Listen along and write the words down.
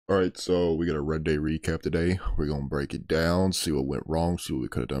All right, so we got a red day recap today. We're gonna break it down, see what went wrong, see what we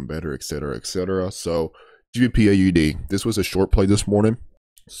could have done better, etc., etc. So GBP AUD. This was a short play this morning.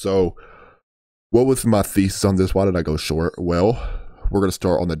 So what was my thesis on this? Why did I go short? Well, we're gonna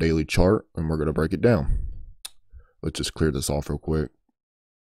start on the daily chart and we're gonna break it down. Let's just clear this off real quick.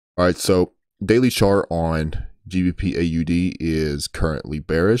 All right, so daily chart on GBP AUD is currently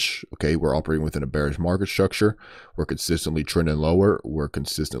bearish. Okay, we're operating within a bearish market structure. We're consistently trending lower. We're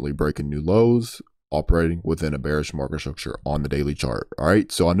consistently breaking new lows, operating within a bearish market structure on the daily chart. All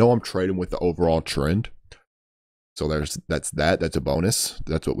right, so I know I'm trading with the overall trend. So that's a bonus.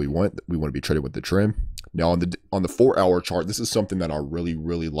 That's what we want. We want to be trading with the trend. Now on the 4-hour chart, this is something that I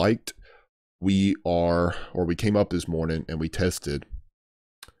really liked. We came up this morning and we tested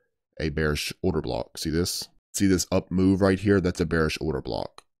a bearish order block. See this? See this up move right here? That's a bearish order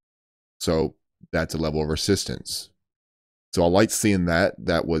block. So that's a level of resistance. So I like seeing that.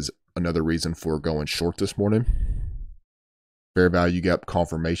 That was another reason for going short this morning. Fair value gap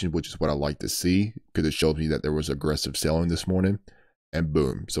confirmation, which is what I like to see because it showed me that there was aggressive selling this morning. And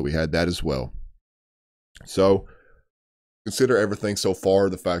boom. So we had that as well. So consider everything so far.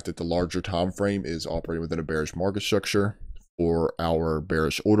 The fact that the larger time frame is operating within a bearish market structure. For our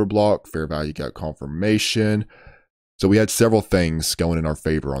bearish order block, fair value gap confirmation. So we had several things going in our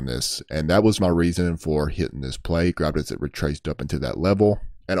favor on this, and that was my reason for hitting this play. Grabbed it as it retraced up into that level.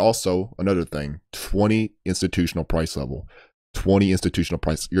 And also another thing, 20 institutional price level. 20 institutional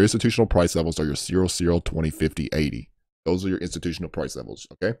price. Your institutional price levels are your 0, 0, 20, 50, 80. Those are your institutional price levels,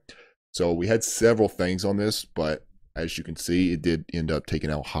 okay? So we had several things on this, but as you can see, it did end up taking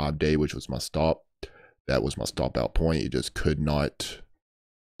out Hive Day, which was my stop. That was my stop out point. It just could not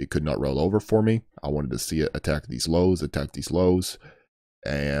roll over for me. I wanted to see it attack these lows,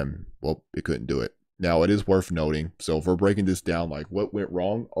 and well, it couldn't do it. Now it is worth noting. So if we're breaking this down, like what went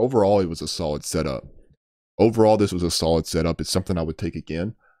wrong, overall, it was a solid setup. Overall, this was a solid setup. It's something I would take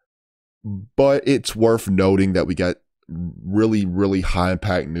again, but it's worth noting that we got really high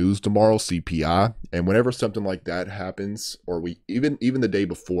impact news tomorrow, CPI, and whenever something like that happens, or we even the day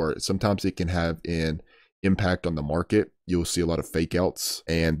before, sometimes it can have an impact on the market. You'll see a lot of fake outs,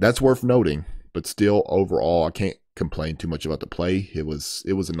 and that's worth noting. But still, overall, I can't complain too much about the play. It was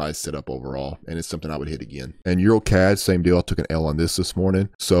a nice setup overall, and it's something I would hit again. And EuroCAD, same deal. I took an L on this morning.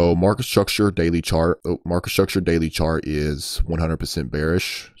 So market structure daily chart. Market structure daily chart is 100%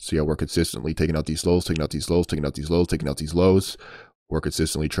 bearish. See how we're consistently taking out these lows, taking out these lows, taking out these lows, taking out these lows. We're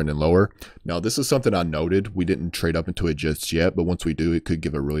consistently trending lower. Now, this is something I noted. We didn't trade up into it just yet, but once we do, it could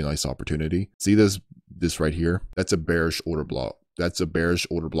give a really nice opportunity. See this right here? That's a bearish order block. That's a bearish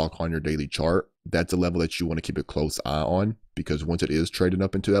order block on your daily chart. That's a level that you want to keep a close eye on, because once it is trading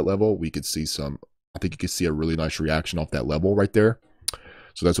up into that level, we could see I think you could see a really nice reaction off that level right there.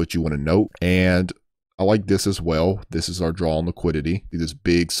 So that's what you want to note. And I like this as well. This is our draw on liquidity. See this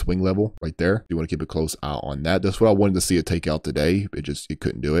big swing level right there? You want to keep a close eye on that. That's what I wanted to see it take out today. It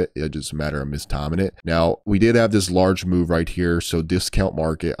couldn't do it. It just a matter of mistiming it. Now, we did have this large move right here. So discount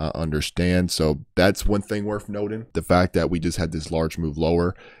market, I understand. So that's one thing worth noting. The fact that we just had this large move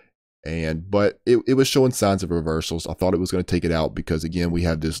lower. But it was showing signs of reversals. I thought it was going to take it out because, again, we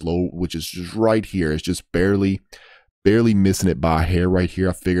have this low, which is just right here. It's just barely missing it by a hair right here.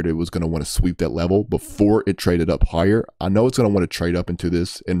 I figured it was going to want to sweep that level before it traded up higher. I know it's going to want to trade up into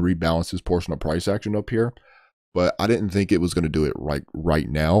this and rebalance this portion of price action up here, but I didn't think it was going to do it right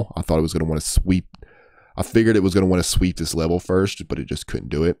now. I thought it was going to want to sweep. I figured it was going to want to sweep this level first, but it just couldn't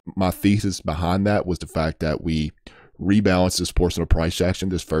do it. My thesis behind that was the fact that we rebalance this portion of price action,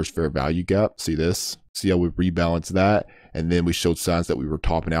 this first fair value gap. See this? See how we rebalance that? And then we showed signs that we were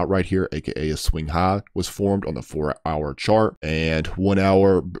topping out right here, aka a swing high was formed on the 4-hour chart. And 1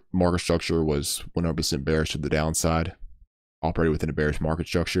 hour market structure was 100% bearish to the downside, operated within a bearish market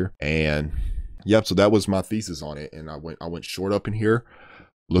structure. And yep, so that was my thesis on it. And I went short up in here,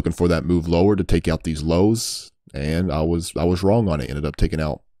 looking for that move lower to take out these lows. And I was wrong on it. Ended up taking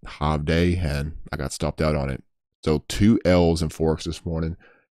out Hive Day, and I got stopped out on it. So 2 L's in Forex this morning.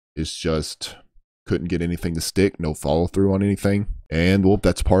 It's just couldn't get anything to stick, no follow through on anything. And well,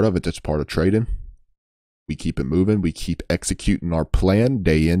 that's part of it. That's part of trading. We keep it moving. We keep executing our plan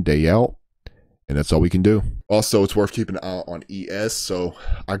day in, day out. And that's all we can do. Also, it's worth keeping an eye on ES. So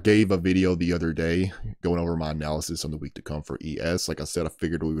I gave a video the other day going over my analysis on the week to come for ES. Like I said, I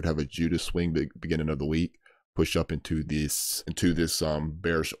figured we would have a Judas swing beginning of the week, push up into this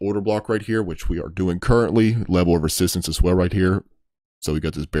bearish order block right here, which we are doing currently. Level of resistance as well right here. So we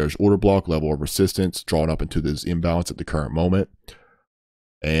got this bearish order block, level of resistance, drawn up into this imbalance at the current moment.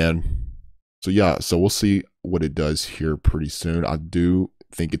 And so yeah, so we'll see what it does here pretty soon. I do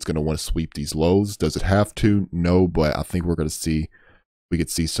think it's going to want to sweep these lows. Does it have to? No, but I think we could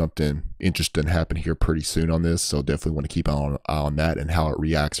see something interesting happen here pretty soon on this. So definitely want to keep an eye on that and how it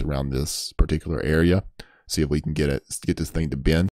reacts around this particular area. See if we can get this thing to bend.